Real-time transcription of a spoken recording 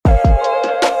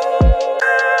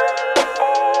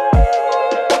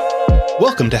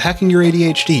Welcome to Hacking Your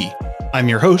ADHD. I'm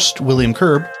your host, William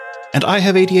Kerb, and I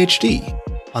have ADHD.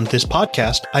 On this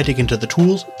podcast, I dig into the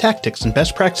tools, tactics, and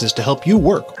best practices to help you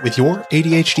work with your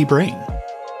ADHD brain.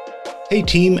 Hey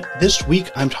team, this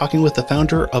week I'm talking with the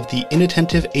founder of the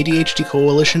Inattentive ADHD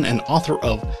Coalition and author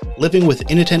of Living with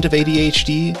Inattentive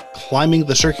ADHD, Climbing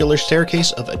the Circular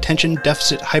Staircase of Attention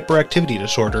Deficit Hyperactivity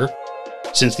Disorder,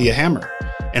 Cynthia Hammer.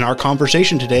 In our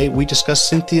conversation today, we discuss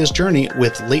Cynthia's journey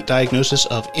with late diagnosis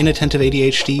of inattentive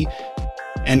ADHD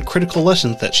and critical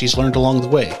lessons that she's learned along the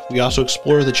way. We also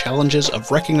explore the challenges of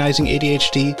recognizing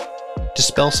ADHD,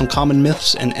 dispel some common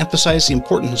myths, and emphasize the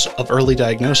importance of early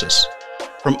diagnosis.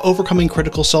 From overcoming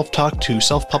critical self-talk to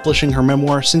self-publishing her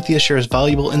memoir, Cynthia shares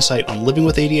valuable insight on living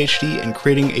with ADHD and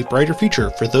creating a brighter future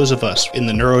for those of us in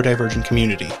the neurodivergent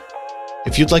community.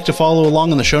 If you'd like to follow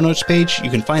along on the show notes page, you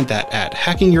can find that at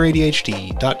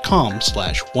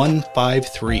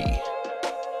hackingyyouradhd.com/153.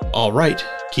 All right,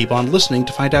 keep on listening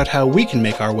to find out how we can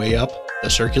make our way up the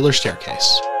circular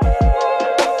staircase.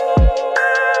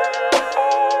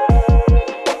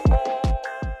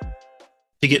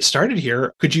 To get started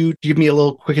here, could you give me a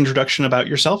little quick introduction about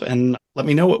yourself and let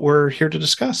me know what we're here to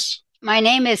discuss? My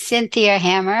name is Cynthia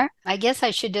Hammer. I guess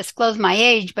I should disclose my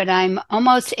age, but I'm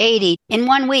almost 80. In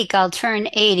 1 week, I'll turn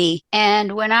 80.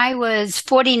 And when I was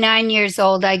 49 years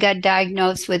old, I got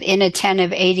diagnosed with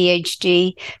inattentive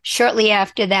ADHD. Shortly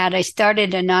after that, I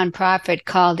started a nonprofit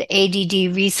called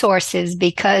ADD Resources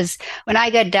because when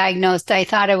I got diagnosed, I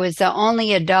thought I was the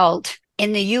only adult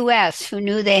in the U.S. who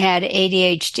knew they had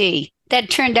ADHD. That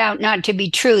turned out not to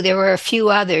be true. There were a few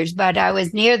others, but I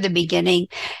was near the beginning.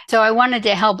 So I wanted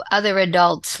to help other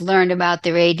adults learn about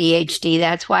their ADHD.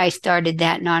 That's why I started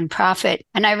that nonprofit.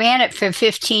 And I ran it for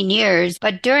 15 years.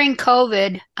 But during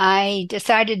COVID, I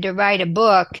decided to write a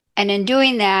book. And in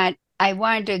doing that, I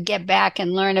wanted to get back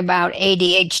and learn about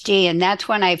ADHD. And that's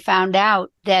when I found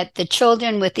out that the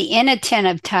children with the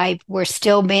inattentive type were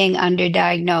still being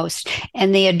underdiagnosed.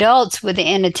 And the adults with the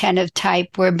inattentive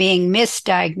type were being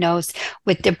misdiagnosed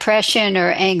with depression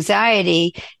or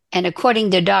anxiety. And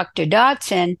according to Dr.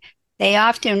 Dotson, they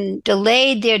often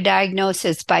delayed their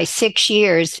diagnosis by 6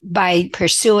 years by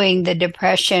pursuing the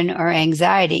depression or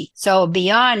anxiety. So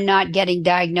beyond not getting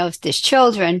diagnosed as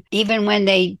children, even when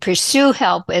they pursue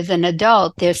help as an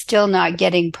adult, they're still not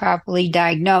getting properly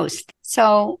diagnosed.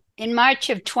 So in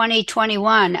March of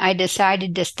 2021, I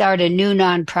decided to start a new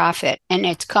nonprofit, and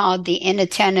it's called the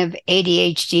Inattentive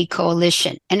ADHD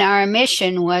Coalition. And our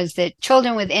mission was that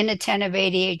children with inattentive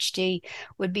ADHD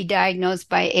would be diagnosed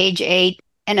by age 8,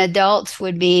 and adults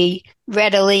would be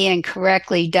readily and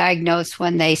correctly diagnosed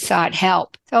when they sought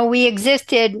help. So we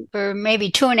existed for maybe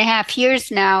 2.5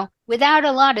 years now without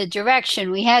a lot of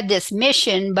direction. We had this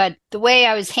mission, but the way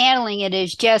I was handling it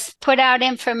is just put out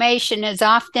information as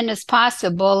often as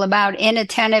possible about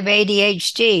inattentive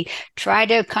ADHD. Try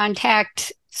to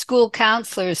contact school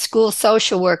counselors, school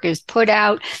social workers, put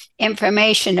out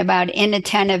information about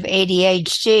inattentive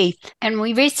ADHD. And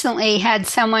we recently had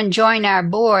someone join our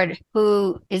board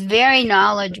who is very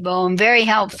knowledgeable and very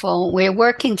helpful. We're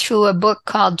working through a book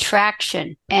called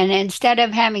Traction. And instead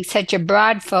of having such a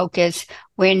broad focus,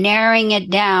 we're narrowing it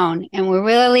down, and we're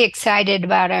really excited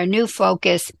about our new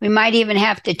focus. We might even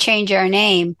have to change our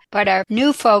name, but our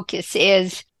new focus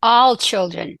is all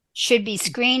children should be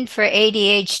screened for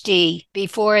ADHD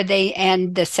before they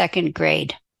end the 2nd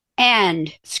grade.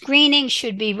 And screening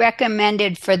should be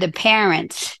recommended for the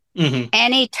parents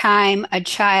anytime a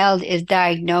child is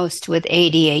diagnosed with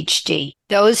ADHD.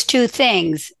 Those two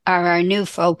things are our new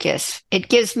focus. It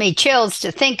gives me chills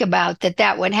to think about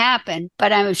that would happen,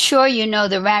 but I'm sure you know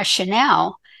the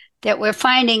rationale that we're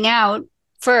finding out.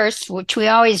 First, which we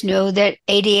always knew, that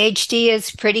ADHD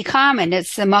is pretty common.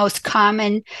 It's the most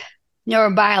common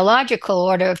neurobiological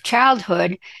order of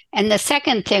childhood. And the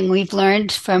second thing we've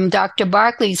learned from Dr.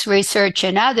 Barkley's research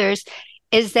and others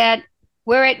is that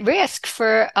we're at risk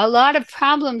for a lot of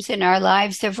problems in our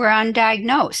lives if we're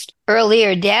undiagnosed.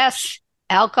 Earlier deaths,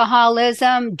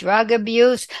 alcoholism, drug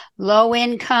abuse, low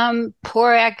income,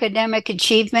 poor academic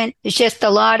achievement. There's just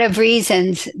a lot of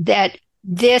reasons that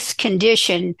this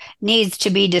condition needs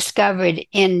to be discovered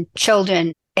in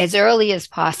children as early as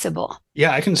possible.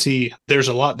 Yeah, I can see there's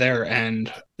a lot there. And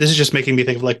this is just making me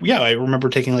think of I remember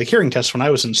taking hearing tests when I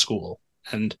was in school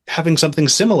and having something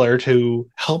similar to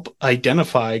help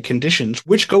identify conditions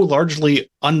which go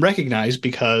largely unrecognized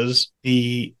because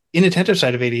the inattentive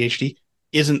side of ADHD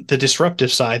isn't the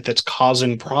disruptive side that's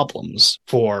causing problems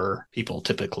for people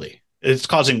typically. It's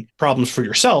causing problems for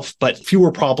yourself, but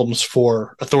fewer problems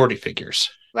for authority figures.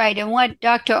 Right. And what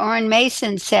Dr. Orrin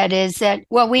Mason said is that,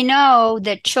 well, we know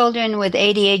that children with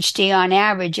ADHD on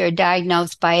average are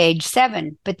diagnosed by age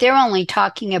 7, but they're only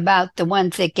talking about the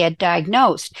ones that get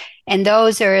diagnosed. And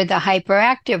those are the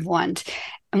hyperactive ones.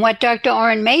 And what Dr.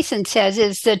 Orrin Mason says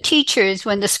is the teachers,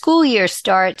 when the school year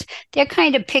starts, they're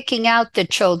kind of picking out the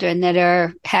children that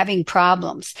are having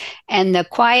problems. And the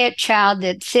quiet child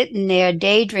that's sitting there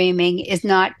daydreaming is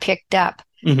not picked up.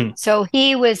 Mm-hmm. So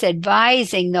he was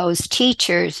advising those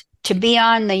teachers to be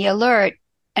on the alert.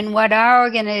 And what our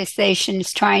organization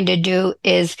is trying to do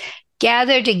is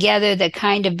gather together the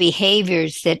kind of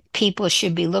behaviors that people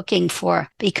should be looking for.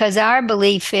 Because our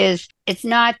belief is it's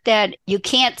not that you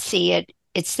can't see it,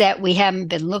 it's that we haven't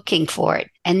been looking for it.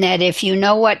 And that if you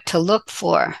know what to look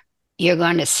for, you're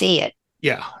going to see it.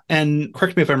 Yeah. And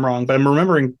correct me if I'm wrong, but I'm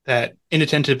remembering that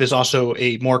inattentive is also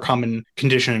a more common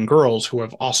condition in girls who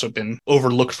have also been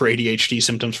overlooked for ADHD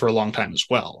symptoms for a long time as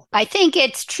well. I think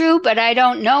it's true, but I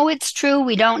don't know it's true.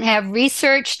 We don't have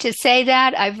research to say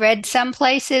that. I've read some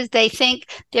places they think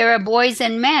there are boys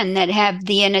and men that have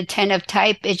the inattentive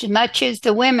type as much as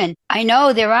the women. I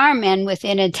know there are men with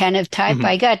inattentive type. Mm-hmm.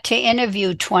 I got to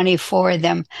interview 24 of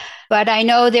them, but I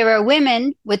know there are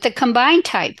women with the combined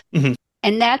type. Mm-hmm.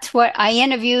 And that's what I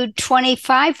interviewed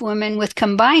 25 women with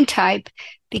combined type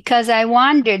because I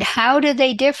wondered, how do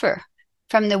they differ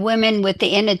from the women with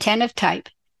the inattentive type?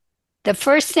 The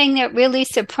first thing that really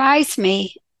surprised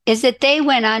me is that they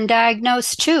went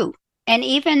undiagnosed too. And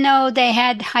even though they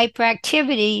had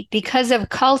hyperactivity, because of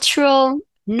cultural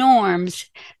norms,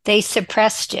 they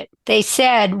suppressed it. They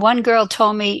said, one girl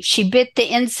told me she bit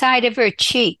the inside of her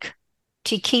cheek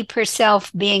to keep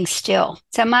herself being still.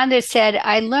 Some others said,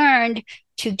 I learned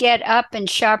to get up and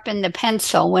sharpen the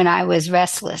pencil when I was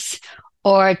restless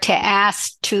or to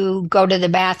ask to go to the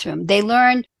bathroom. They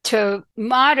learned to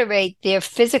moderate their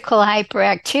physical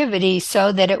hyperactivity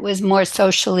so that it was more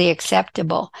socially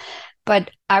acceptable. But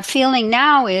our feeling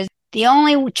now is the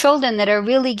only children that are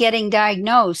really getting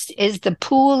diagnosed is the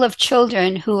pool of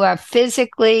children who are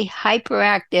physically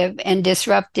hyperactive and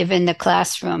disruptive in the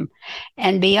classroom.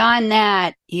 And beyond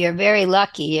that, you're very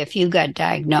lucky if you got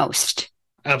diagnosed.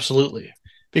 Absolutely.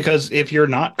 Because if you're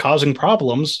not causing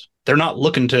problems, they're not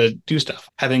looking to do stuff.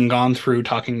 Having gone through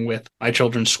talking with my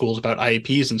children's schools about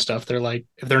IEPs and stuff, they're like,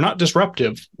 if they're not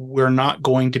disruptive, we're not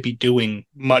going to be doing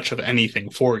much of anything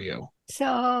for you.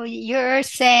 So you're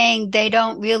saying they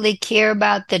don't really care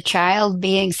about the child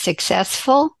being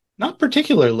successful? Not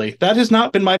particularly. That has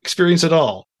not been my experience at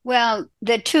all. Well,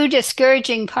 the two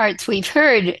discouraging parts we've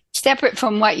heard, separate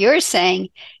from what you're saying,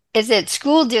 is that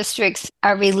school districts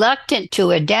are reluctant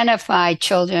to identify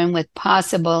children with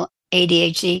possible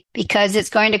ADHD because it's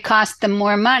going to cost them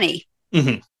more money.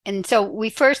 Mm-hmm. And so we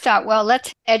first thought, well,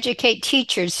 let's educate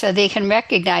teachers so they can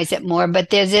recognize it more. But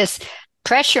there's this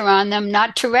pressure on them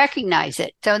not to recognize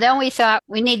it. So then we thought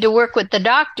we need to work with the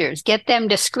doctors, get them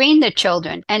to screen the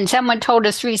children. And someone told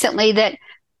us recently that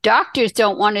doctors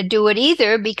don't want to do it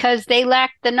either because they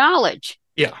lack the knowledge.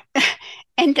 Yeah.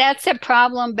 And that's a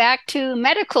problem back to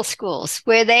medical schools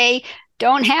where they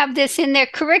don't have this in their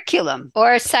curriculum,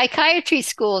 or psychiatry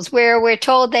schools where we're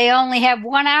told they only have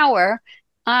 1 hour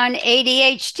on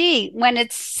ADHD when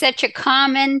it's such a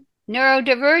common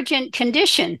neurodivergent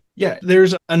condition. Yeah,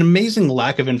 there's an amazing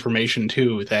lack of information,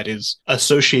 too, that is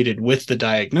associated with the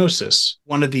diagnosis.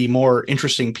 One of the more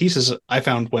interesting pieces I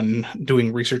found when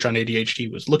doing research on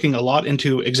ADHD was looking a lot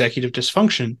into executive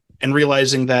dysfunction and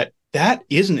realizing that that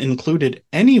isn't included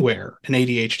anywhere in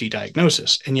ADHD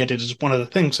diagnosis. And yet it is one of the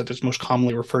things that is most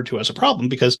commonly referred to as a problem,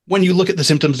 because when you look at the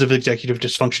symptoms of executive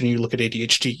dysfunction, you look at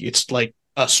ADHD, it's like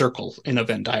a circle in a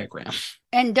Venn diagram.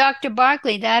 And Dr.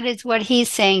 Barkley, that is what he's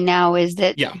saying now, is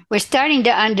that we're starting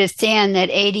to understand that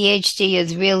ADHD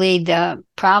is really the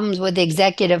problems with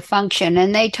executive function.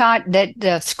 And they taught that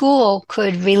the school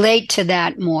could relate to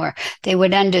that more. They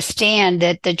would understand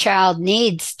that the child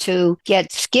needs to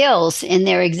get skills in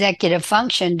their executive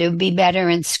function to be better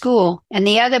in school. And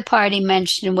the other part he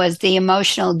mentioned was the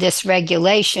emotional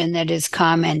dysregulation that is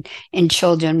common in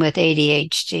children with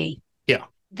ADHD. Yeah.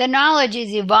 The knowledge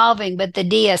is evolving, but the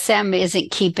DSM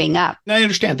isn't keeping up. I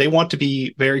understand. They want to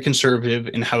be very conservative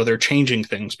in how they're changing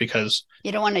things because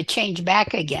you don't want to change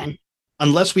back again.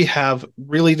 Unless we have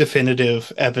really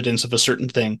definitive evidence of a certain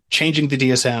thing, changing the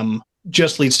DSM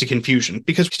just leads to confusion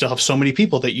because we still have so many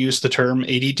people that use the term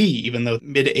ADD, even though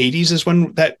mid-80s is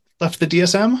when that left the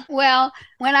DSM? Well,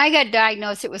 when I got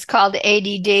diagnosed, it was called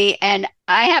ADD, and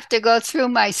I have to go through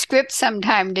my script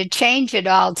sometime to change it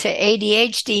all to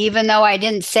ADHD, even though I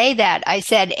didn't say that. I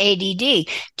said ADD,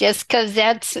 just because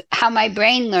that's how my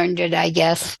brain learned it, I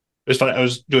guess. It was funny. I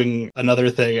was doing another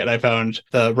thing and I found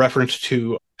the reference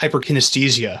to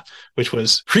hyperkinesthesia, which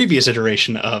was previous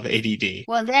iteration of ADD.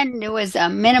 Well, then there was a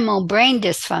minimal brain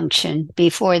dysfunction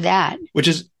before that. Which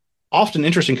is often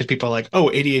interesting because people are like, oh,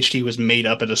 ADHD was made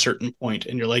up at a certain point.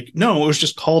 And you're like, no, it was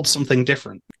just called something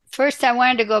different. First, I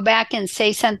wanted to go back and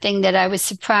say something that I was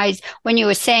surprised when you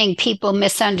were saying people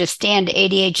misunderstand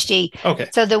ADHD. Okay.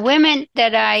 So the women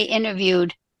that I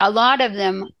interviewed, a lot of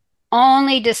them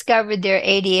only discovered their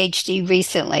ADHD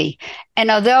recently. And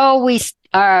although we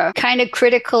are kind of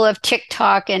critical of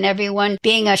TikTok and everyone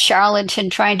being a charlatan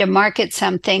trying to market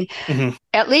something,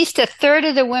 at least a third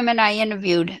of the women I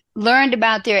interviewed learned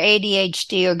about their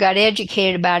ADHD or got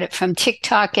educated about it from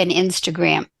TikTok and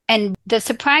Instagram. And the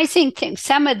surprising thing,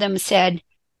 some of them said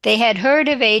they had heard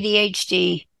of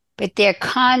ADHD, but their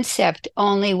concept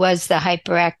only was the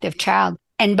hyperactive child.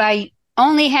 And by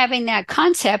only having that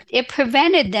concept, it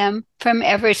prevented them from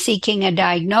ever seeking a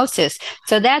diagnosis.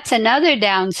 So that's another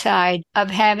downside of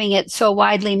having it so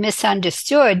widely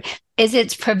misunderstood, is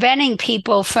it's preventing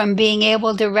people from being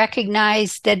able to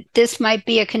recognize that this might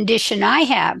be a condition I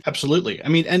have. Absolutely. I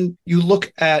mean, and you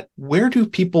look at where do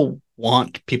people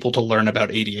want people to learn about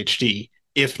ADHD,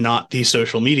 if not these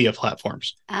social media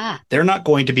platforms? They're not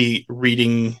going to be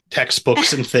reading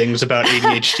textbooks and things about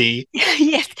ADHD.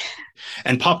 Yes.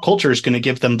 And pop culture is going to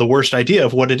give them the worst idea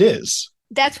of what it is.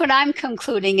 That's what I'm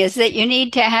concluding, is that you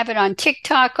need to have it on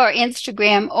TikTok or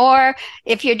Instagram, or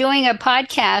if you're doing a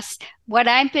podcast, what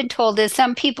I've been told is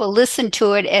some people listen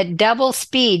to it at double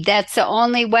speed. That's the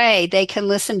only way they can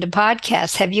listen to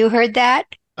podcasts. Have you heard that?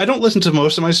 I don't listen to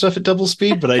most of my stuff at double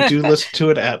speed, but I do listen to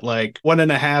it at like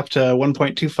 1.5 to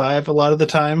 1.25 a lot of the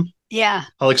time. Yeah.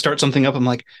 I'll like start something up. I'm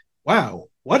like, wow,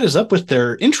 what is up with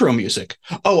their intro music?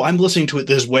 Oh, I'm listening to it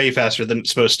this way faster than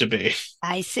it's supposed to be.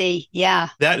 I see. Yeah.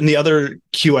 That and the other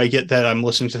cue I get that I'm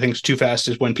listening to things too fast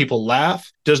is when people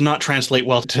laugh, does not translate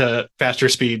well to faster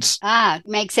speeds.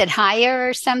 Makes it higher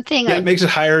or something? Yeah, it makes it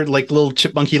higher, like little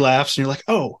chipmunky laughs. And you're like,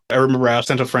 oh, I remember I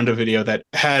sent a friend a video that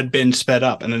had been sped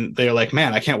up. And then they're like,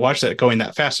 man, I can't watch that going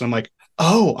that fast. And I'm like,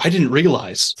 oh, I didn't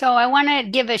realize. So I want to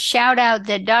give a shout out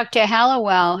that Dr.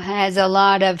 Hallowell has a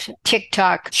lot of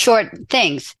TikTok short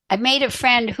things. I've made a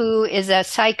friend who is a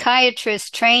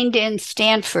psychiatrist trained in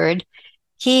Stanford.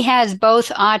 He has both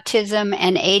autism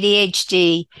and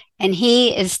ADHD, and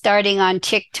he is starting on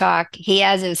TikTok. He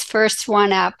has his first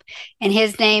one up, and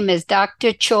his name is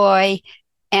Dr. Choi,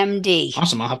 MD.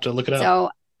 Awesome. I'll have to look it up. So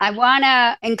I want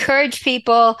to encourage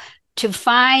people to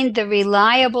find the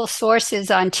reliable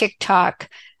sources on TikTok.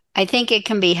 I think it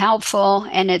can be helpful,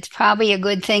 and it's probably a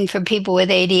good thing for people with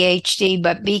ADHD,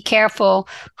 but be careful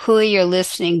who you're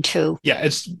listening to. Yeah,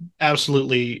 it's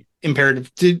absolutely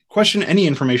imperative to question any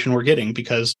information we're getting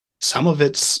because some of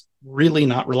it's really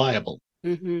not reliable.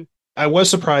 Mm-hmm. I was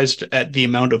surprised at the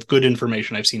amount of good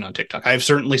information I've seen on TikTok. I've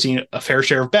certainly seen a fair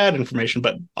share of bad information,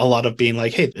 but a lot of being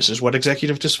like, hey, this is what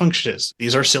executive dysfunction is.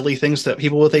 These are silly things that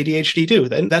people with ADHD do.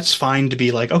 Then that's fine to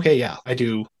be like, okay, yeah, I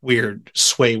do weird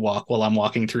sway walk while I'm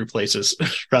walking through places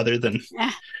rather than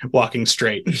walking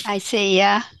straight. I see,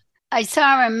 yeah. I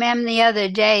saw a meme the other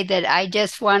day that I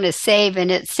just want to save,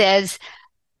 and it says,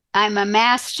 I'm a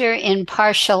master in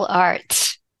partial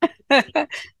arts.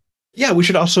 Yeah, we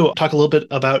should also talk a little bit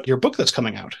about your book that's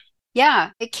coming out.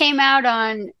 Yeah, it came out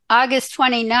on August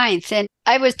 29th, and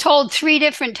I was told 3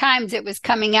 different times it was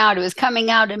coming out. It was coming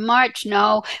out in March,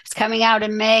 no. It was coming out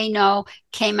in May, no.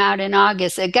 Came out in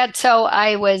August. It got so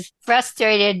I was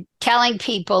frustrated telling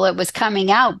people it was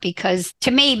coming out because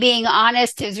to me, being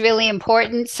honest is really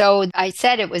important. So I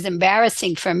said it was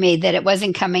embarrassing for me that it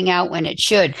wasn't coming out when it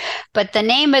should. But the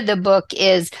name of the book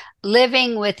is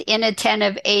Living with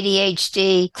Inattentive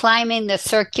ADHD, Climbing the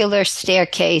Circular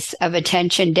Staircase of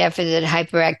Attention Deficit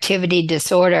Hyperactivity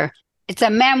Disorder. It's a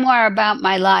memoir about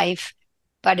my life,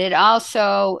 but it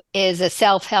also is a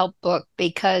self-help book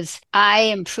because I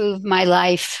improved my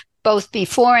life both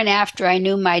before and after I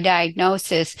knew my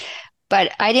diagnosis.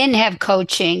 But I didn't have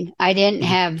coaching. I didn't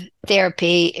have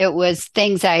therapy. It was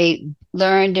things I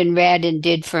learned and read and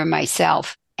did for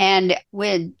myself. And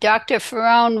when Dr.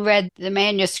 Ferrone read the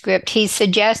manuscript, he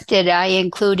suggested I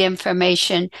include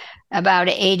information about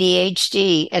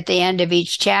ADHD at the end of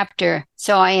each chapter.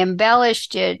 So I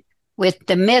embellished it with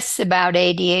the myths about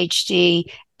ADHD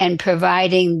and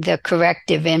providing the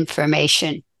corrective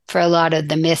information for a lot of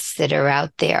the myths that are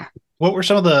out there. What were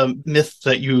some of the myths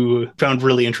that you found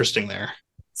really interesting there?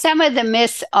 Some of the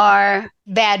myths are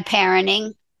bad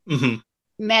parenting. Mm-hmm.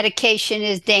 Medication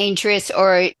is dangerous,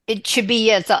 or it should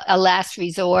be as a last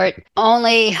resort.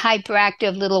 Only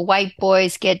hyperactive little white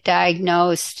boys get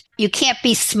diagnosed. You can't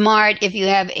be smart if you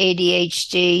have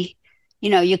ADHD.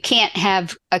 You can't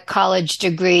have a college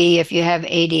degree if you have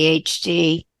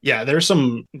ADHD. Yeah, there's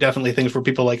some definitely things where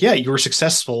people are like, yeah, you were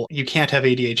successful. You can't have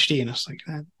ADHD. And it's like,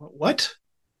 what?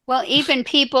 Well, even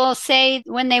people say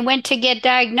when they went to get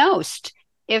diagnosed,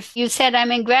 if you said,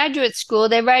 I'm in graduate school,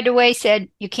 they right away said,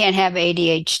 you can't have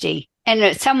ADHD.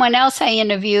 And someone else I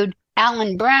interviewed,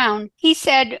 Alan Brown, he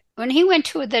said when he went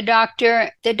to the doctor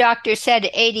said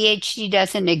ADHD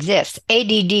doesn't exist,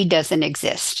 ADD doesn't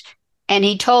exist. And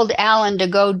he told Alan to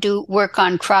go work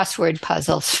on crossword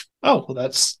puzzles. Oh, well,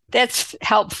 that's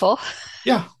helpful.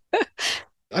 Yeah.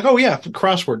 Like, oh, yeah,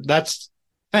 crossword.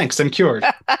 Thanks, I'm cured.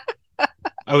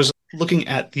 I was looking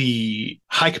at the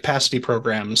high capacity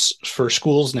programs for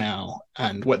schools now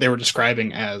and what they were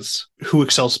describing as who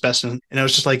excels best. And I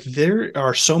was just like, there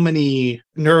are so many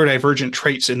neurodivergent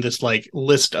traits in this like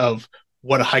list of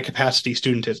what a high capacity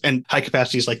student is. And high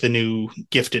capacity is like the new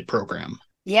gifted program.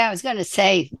 Yeah, I was going to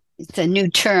say it's a new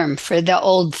term for the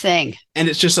old thing. And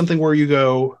it's just something where you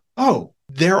go, oh,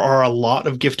 there are a lot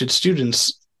of gifted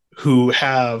students who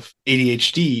have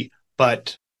ADHD,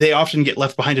 but they often get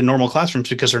left behind in normal classrooms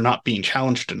because they're not being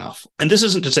challenged enough. And this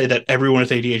isn't to say that everyone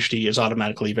with ADHD is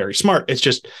automatically very smart. It's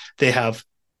just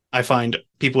I find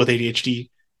people with ADHD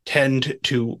tend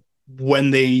to, when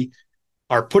they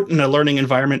are put in a learning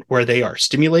environment where they are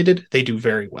stimulated, they do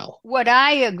very well. What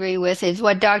I agree with is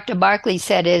what Dr. Barkley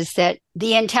said is that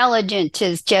the intelligence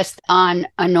is just on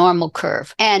a normal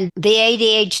curve and the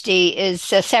ADHD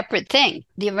is a separate thing.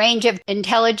 The range of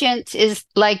intelligence is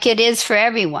like it is for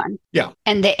everyone. Yeah.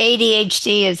 And the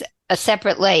ADHD is a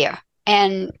separate layer.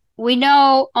 And we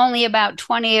know only about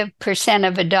 20%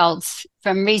 of adults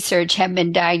from research have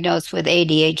been diagnosed with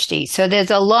ADHD. So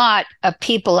there's a lot of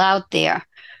people out there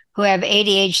who have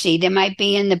ADHD. They might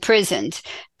be in the prisons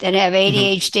that have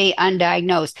ADHD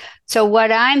undiagnosed. So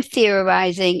what I'm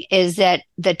theorizing is that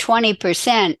the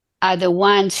 20% are the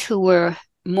ones who were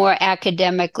more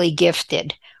academically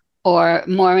gifted or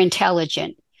more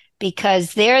intelligent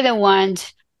because they're the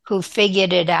ones who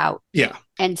figured it out. Yeah.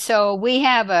 And so we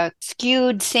have a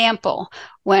skewed sample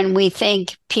when we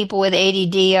think people with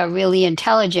ADD are really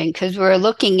intelligent because we're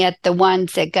looking at the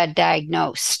ones that got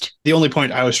diagnosed. The only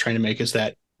point I was trying to make is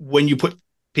that when you put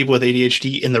people with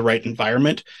ADHD in the right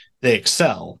environment, they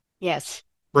excel. Yes.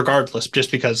 Regardless, just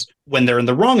because when they're in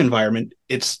the wrong environment,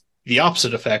 it's the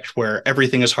opposite effect where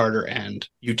everything is harder and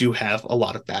you do have a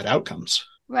lot of bad outcomes.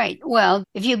 Right. Well,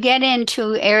 if you get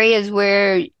into areas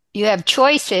where you have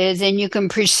choices and you can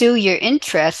pursue your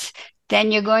interests,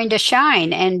 then you're going to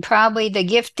shine. And probably the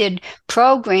gifted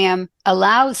program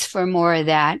allows for more of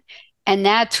that. And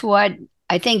that's what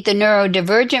I think the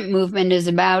neurodivergent movement is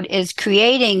about, is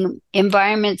creating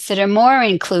environments that are more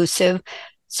inclusive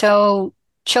so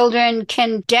children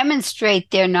can demonstrate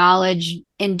their knowledge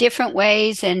in different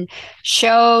ways and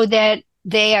show that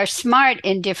they are smart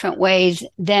in different ways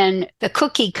than the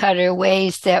cookie cutter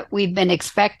ways that we've been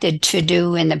expected to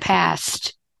do in the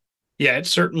past. Yeah, it's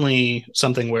certainly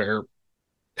something where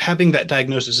having that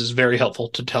diagnosis is very helpful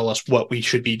to tell us what we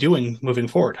should be doing moving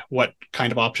forward, what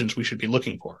kind of options we should be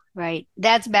looking for. Right.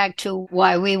 That's back to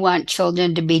why we want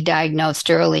children to be diagnosed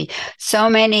early. So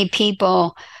many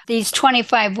people, these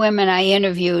 25 women I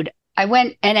interviewed, I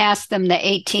went and asked them the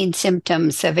 18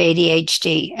 symptoms of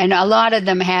ADHD, and a lot of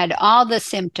them had all the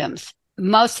symptoms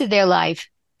most of their life.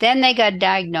 Then they got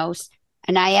diagnosed,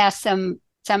 and I asked them,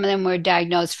 some of them were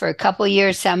diagnosed for a couple of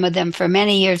years, some of them for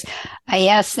many years. I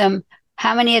asked them,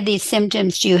 how many of these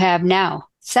symptoms do you have now?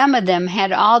 Some of them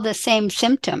had all the same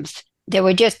symptoms. There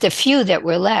were just a few that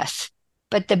were less.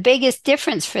 But the biggest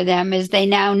difference for them is they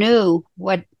now knew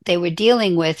what they were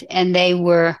dealing with and they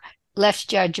were less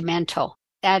judgmental.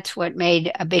 That's what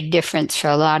made a big difference for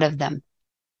a lot of them.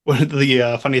 One of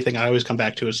the funny thing I always come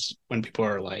back to is when people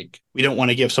are like, we don't want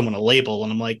to give someone a label.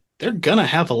 And I'm like, they're going to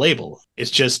have a label.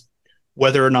 It's just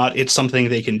whether or not it's something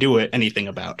they can do anything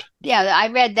about. Yeah, I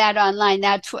read that online.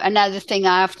 That's another thing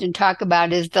I often talk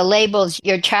about is the labels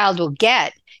your child will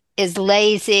get is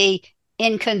lazy,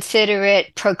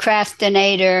 inconsiderate,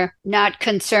 procrastinator, not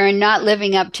concerned, not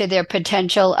living up to their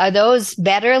potential. Are those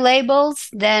better labels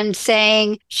than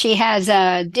saying she has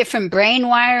a different brain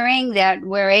wiring that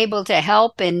we're able to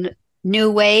help in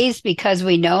new ways because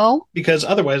we know? Because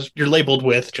otherwise you're labeled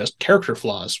with just character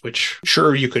flaws, which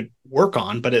sure you could work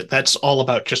on, but that's all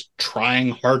about just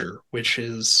trying harder, which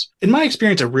is, in my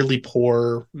experience, a really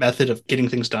poor method of getting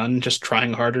things done. Just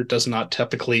trying harder does not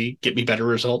typically get me better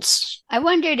results. I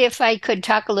wondered if I could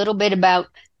talk a little bit about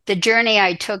the journey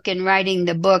I took in writing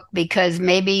the book, because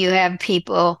maybe you have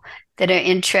people that are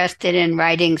interested in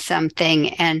writing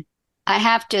something. And I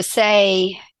have to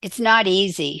say, it's not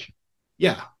easy.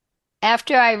 Yeah.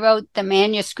 After I wrote the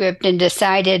manuscript and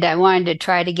decided I wanted to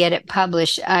try to get it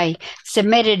published, I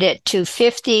submitted it to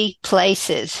 50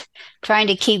 places, trying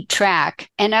to keep track.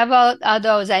 And of all of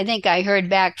those, I think I heard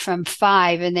back from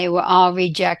 5, and they were all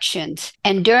rejections.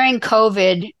 And during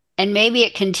COVID, and maybe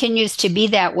it continues to be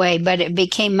that way, but it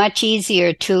became much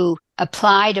easier to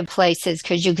apply to places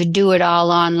because you could do it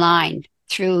all online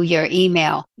through your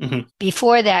email. Mm-hmm.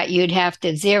 Before that, you'd have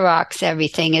to Xerox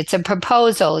everything. It's a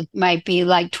proposal. It might be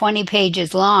like 20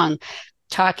 pages long,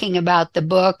 talking about the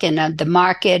book and the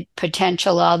market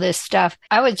potential, all this stuff.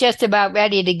 I was just about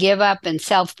ready to give up and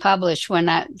self-publish when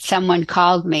someone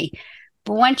called me.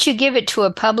 But once you give it to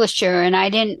a publisher, and I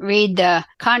didn't read the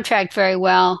contract very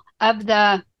well, of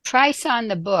the price on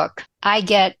the book, I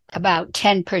get about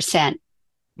 10%.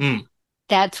 Mm.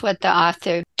 That's what the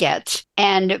author gets.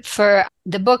 And for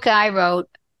the book I wrote,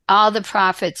 all the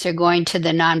profits are going to the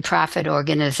nonprofit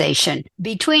organization.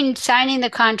 Between signing the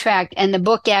contract and the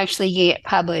book actually get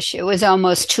published, it was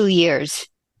almost 2 years.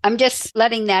 I'm just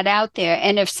letting that out there.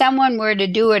 And if someone were to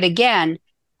do it again,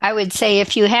 I would say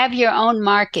if you have your own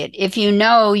market, if you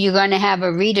know you're going to have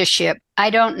a readership, I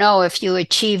don't know if you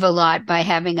achieve a lot by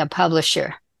having a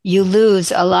publisher. You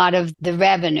lose a lot of the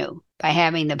revenue by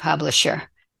having the publisher.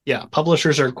 Yeah,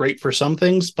 publishers are great for some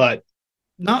things, but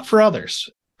not for others.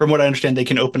 From what I understand, they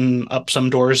can open up some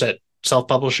doors that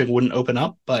self-publishing wouldn't open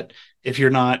up. But if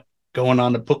you're not going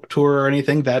on a book tour or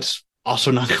anything, that's also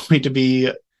not going to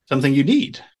be something you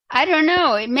need. I don't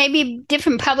know. Maybe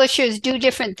different publishers do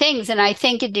different things. And I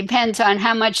think it depends on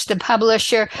how much the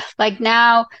publisher, like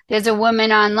now there's a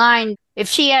woman online. If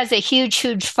she has a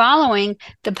huge following,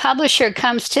 the publisher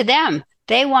comes to them.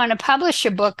 They want to publish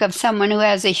a book of someone who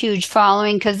has a huge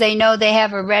following because they know they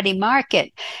have a ready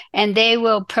market, and they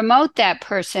will promote that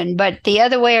person. But the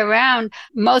other way around,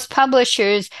 most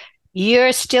publishers,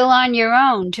 you're still on your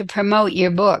own to promote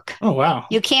your book. Oh, wow.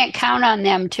 You can't count on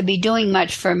them to be doing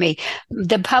much for me.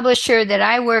 The publisher that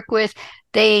I work with,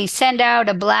 they send out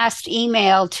a blast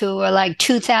email to like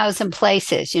 2,000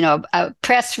 places, a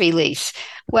press release.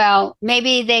 Well,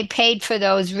 maybe they paid for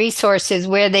those resources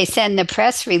where they send the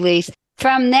press release.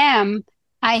 From them,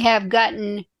 I have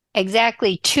gotten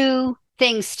exactly 2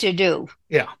 things to do.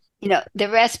 Yeah. The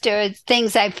rest are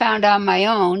things I found on my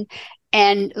own.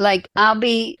 And like, I'll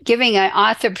be giving an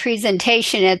author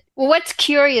presentation at what's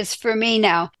curious for me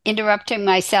now, interrupting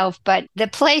myself, but the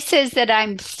places that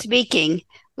I'm speaking,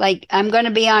 like I'm going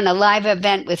to be on a live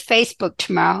event with Facebook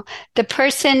tomorrow. The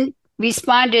person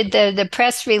responded the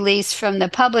press release from the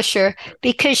publisher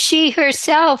because she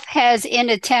herself has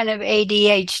inattentive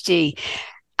ADHD.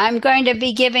 I'm going to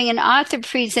be giving an author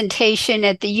presentation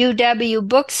at the UW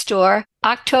bookstore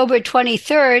October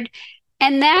 23rd,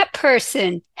 and that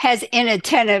person has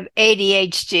inattentive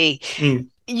ADHD. Mm.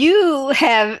 You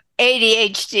have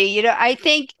ADHD. I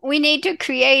think we need to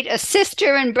create a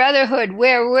sister and brotherhood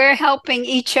where we're helping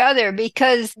each other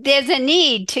because there's a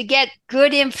need to get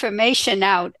good information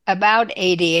out about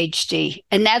ADHD.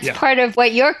 And that's part of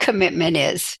what your commitment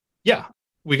is. Yeah.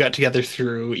 We got together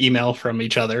through email from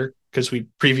each other because we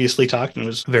previously talked, and it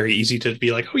was very easy to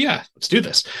be like, oh yeah, let's do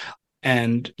this.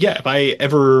 And yeah, if I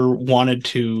ever wanted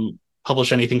to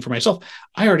publish anything for myself,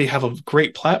 I already have a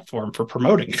great platform for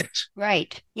promoting it.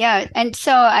 Right. Yeah. And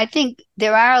so I think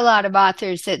there are a lot of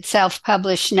authors that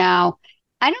self-publish now.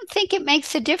 I don't think it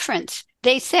makes a difference.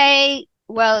 They say,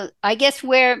 well, I guess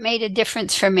where it made a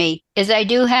difference for me is I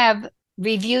do have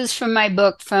reviews from my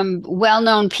book from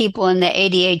well-known people in the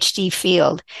ADHD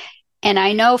field. And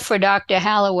I know for Dr.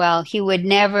 Hallowell, he would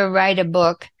never write a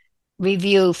book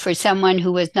review for someone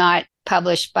who was not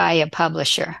published by a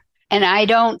publisher. And I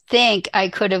don't think I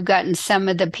could have gotten some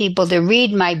of the people to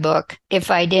read my book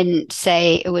if I didn't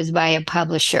say it was by a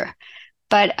publisher.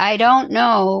 But I don't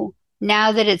know,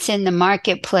 now that it's in the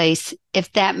marketplace,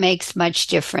 if that makes much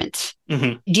difference.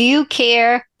 Mm-hmm. Do you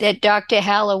care that Dr.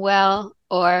 Hallowell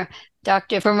or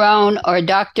Dr. Ferrone or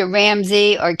Dr.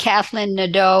 Ramsey or Kathleen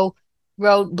Nadeau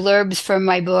wrote blurbs for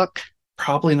my book?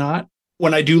 Probably not.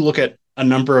 When I do look at a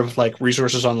number of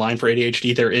resources online for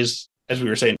ADHD, there is, as we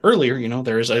were saying earlier,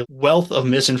 there is a wealth of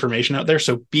misinformation out there.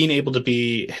 So being able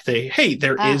to say, hey,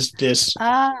 there is this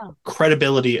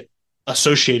credibility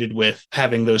associated with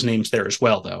having those names there as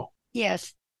well, though.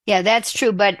 Yes. Yeah, that's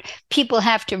true. But people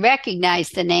have to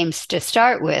recognize the names to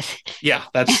start with. Yeah,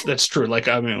 that's true.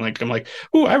 I'm like,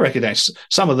 oh, I recognize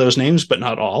some of those names, but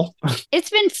not all. It's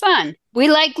been fun. We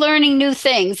like learning new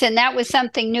things, and that was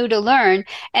something new to learn.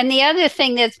 And the other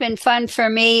thing that's been fun for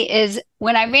me is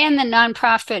when I ran the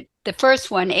nonprofit, the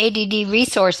first one, ADD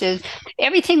Resources,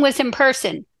 everything was in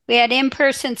person. We had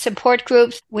in-person support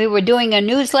groups. We were doing a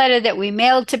newsletter that we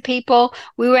mailed to people.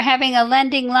 We were having a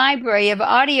lending library of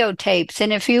audio tapes.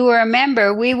 And if you were a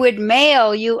member, we would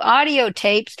mail you audio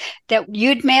tapes that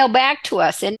you'd mail back to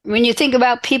us. And when you think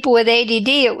about people with ADD,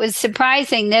 it was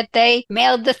surprising that they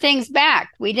mailed the things back.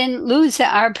 We didn't lose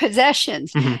our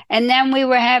possessions. Mm-hmm. And then we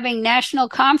were having national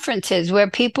conferences where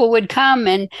people would come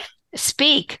and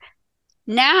speak.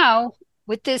 Now,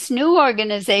 with this new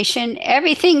organization,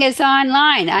 everything is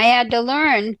online. I had to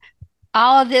learn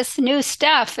all of this new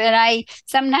stuff, and I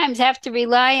sometimes have to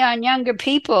rely on younger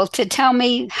people to tell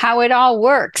me how it all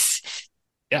works.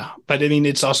 Yeah, but I mean,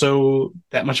 it's also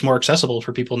that much more accessible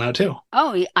for people now, too.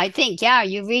 Oh, I think, yeah,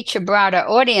 you reach a broader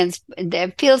audience.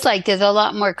 It feels like there's a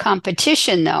lot more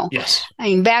competition, though. Yes. I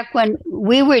mean, back when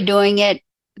we were doing it,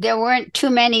 there weren't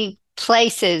too many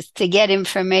places to get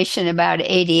information about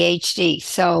ADHD.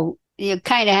 So you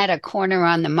kind of had a corner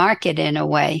on the market in a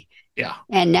way. Yeah.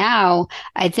 And now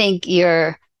I think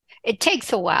it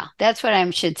takes a while. That's what I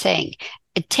should say.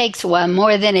 It takes a while,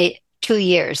 more than 2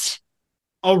 years.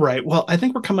 All right. Well, I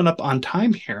think we're coming up on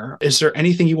time here. Is there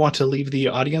anything you want to leave the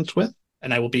audience with?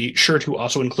 And I will be sure to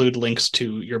also include links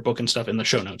to your book and stuff in the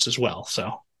show notes as well.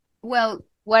 Well,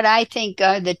 what I think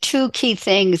are the two key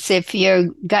things if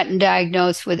you've gotten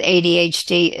diagnosed with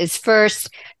ADHD is first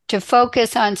to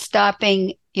focus on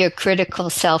stopping your critical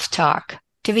self-talk,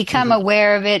 to become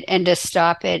aware of it and to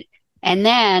stop it. And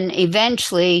then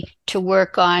eventually to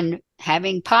work on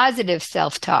having positive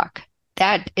self-talk.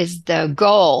 That is the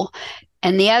goal.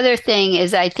 And the other thing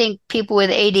is, I think people with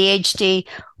ADHD,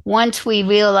 once we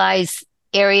realize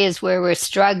areas where we're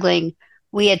struggling,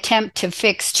 we attempt to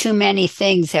fix too many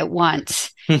things at once.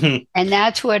 And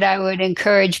that's what I would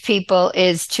encourage people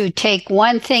is to take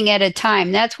one thing at a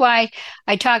time. That's why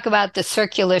I talk about the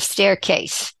circular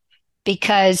staircase,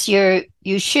 because you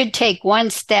should take one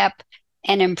step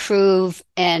and improve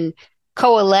and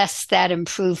coalesce that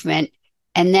improvement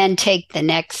and then take the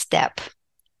next step.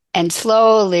 And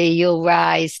slowly you'll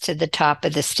rise to the top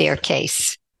of the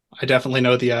staircase. I definitely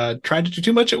know the trying to do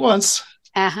too much at once.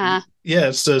 Uh-huh. Yeah,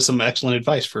 it's some excellent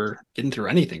advice for getting through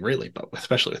anything, really, but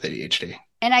especially with ADHD.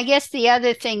 And I guess the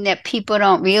other thing that people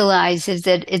don't realize is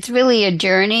that it's really a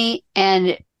journey,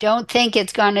 and don't think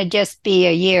it's going to just be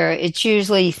a year. It's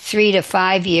usually 3 to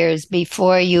 5 years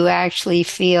before you actually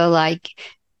feel like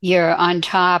you're on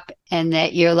top and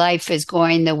that your life is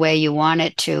going the way you want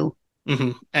it to.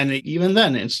 Mm-hmm. And even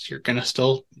then, you're going to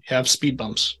still have speed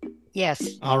bumps.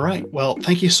 Yes. All right. Well,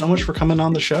 thank you so much for coming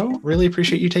on the show. Really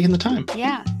appreciate you taking the time.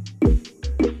 Yeah.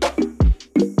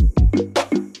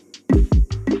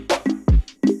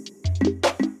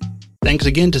 Thanks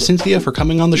again to Cynthia for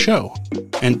coming on the show.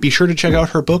 And be sure to check out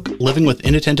her book, Living with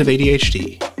Inattentive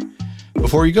ADHD.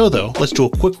 Before you go, though, let's do a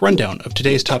quick rundown of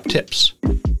today's top tips.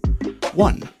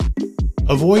 1.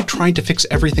 Avoid trying to fix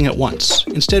everything at once.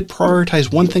 Instead,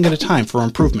 prioritize one thing at a time for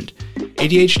improvement.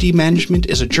 ADHD management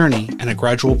is a journey and a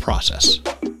gradual process.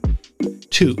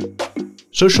 2.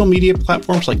 Social media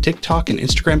platforms like TikTok and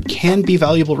Instagram can be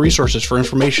valuable resources for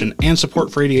information and support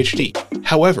for ADHD.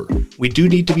 However, we do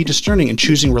need to be discerning in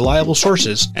choosing reliable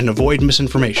sources and avoid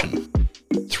misinformation.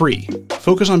 3.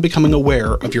 Focus on becoming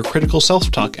aware of your critical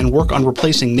self-talk and work on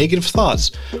replacing negative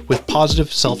thoughts with positive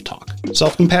self-talk.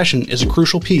 Self-compassion is a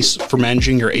crucial piece for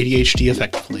managing your ADHD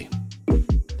effectively.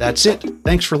 That's it.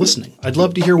 Thanks for listening. I'd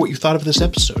love to hear what you thought of this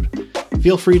episode.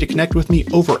 Feel free to connect with me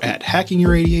over at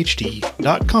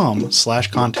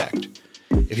hackingYourADHD.com/contact.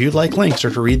 If you'd like links or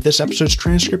to read this episode's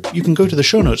transcript, you can go to the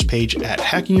show notes page at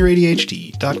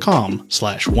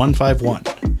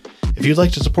hackingYourADHD.com/151. If you'd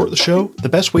like to support the show, the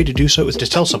best way to do so is to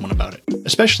tell someone about it,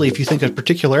 especially if you think a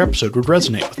particular episode would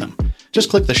resonate with them.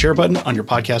 Just click the share button on your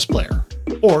podcast player.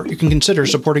 Or you can consider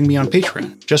supporting me on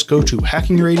Patreon. Just go to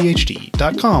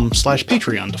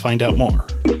hackingYourADHD.com/Patreon to find out more.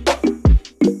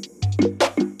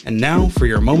 And now for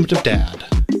your moment of dad.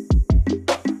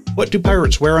 What do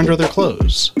pirates wear under their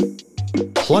clothes?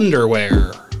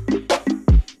 Plunderwear.